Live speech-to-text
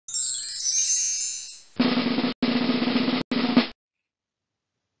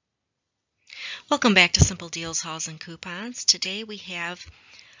Welcome back to Simple Deals, Hauls, and Coupons. Today we have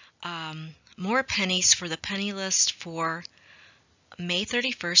more pennies for the penny list for May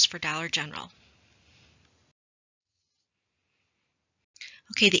 31st for Dollar General.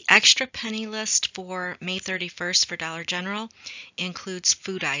 Okay, the extra penny list for May 31st for Dollar General includes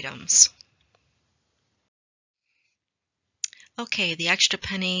food items. Okay, the extra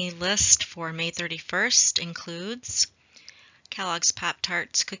penny list for May 31st includes Kellogg's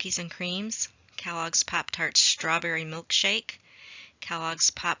Pop-Tarts Cookies and Creams, Kellogg's Pop-Tarts Strawberry Milkshake,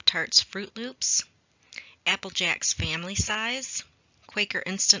 Kellogg's Pop-Tarts Fruit Loops, Apple Jacks Family Size, Quaker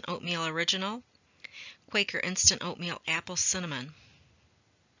Instant Oatmeal Original, Quaker Instant Oatmeal Apple Cinnamon.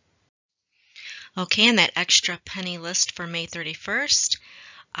 Okay, and that extra penny list for May 31st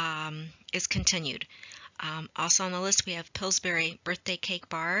is continued. Also on the list we have Pillsbury Birthday Cake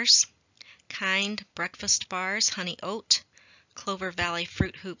Bars, Kind Breakfast Bars Honey Oat, Clover Valley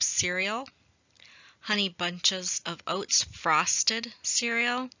Fruit Hoops Cereal, Honey Bunches of Oats Frosted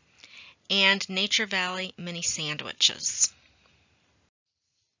Cereal, and Nature Valley Mini Sandwiches.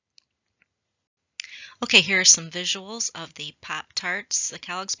 Okay, here are some visuals of the Pop-Tarts, the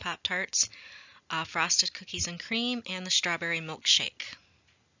Kellogg's Pop-Tarts, Frosted Cookies and Cream, and the Strawberry Milkshake.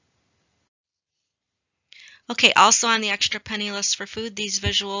 Okay, also on the extra penny list for food, these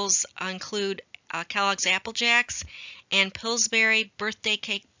visuals include Kellogg's Apple Jacks and Pillsbury Birthday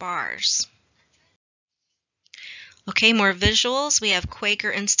Cake Bars. Okay, more visuals. We have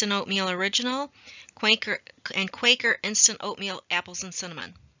Quaker Instant Oatmeal Original, Quaker Instant Oatmeal Apples and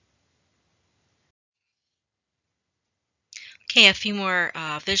Cinnamon. Okay, a few more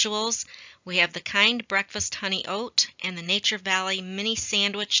visuals. We have the Kind Breakfast Honey Oat and the Nature Valley Mini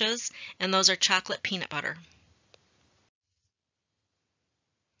Sandwiches, and those are chocolate peanut butter.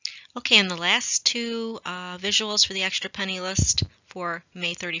 Okay, and the last two visuals for the extra penny list for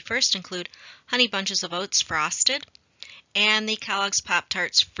May 31st include Honey Bunches of Oats Frosted and the Kellogg's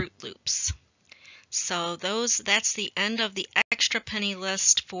Pop-Tarts Fruit Loops. So that's the end of the extra penny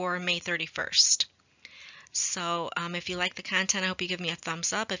list for May 31st. So if you like the content, I hope you give me a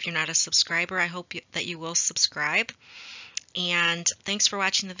thumbs up. If you're not a subscriber, I hope that you will subscribe. And thanks for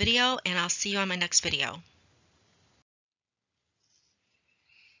watching the video, and I'll see you on my next video.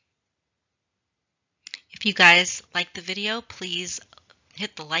 If you guys like the video, please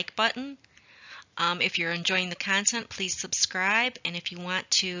hit the like button. If you're enjoying the content, please subscribe. And if you want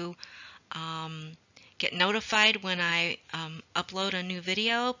to get notified when I upload a new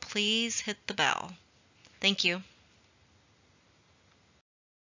video, please hit the bell. Thank you.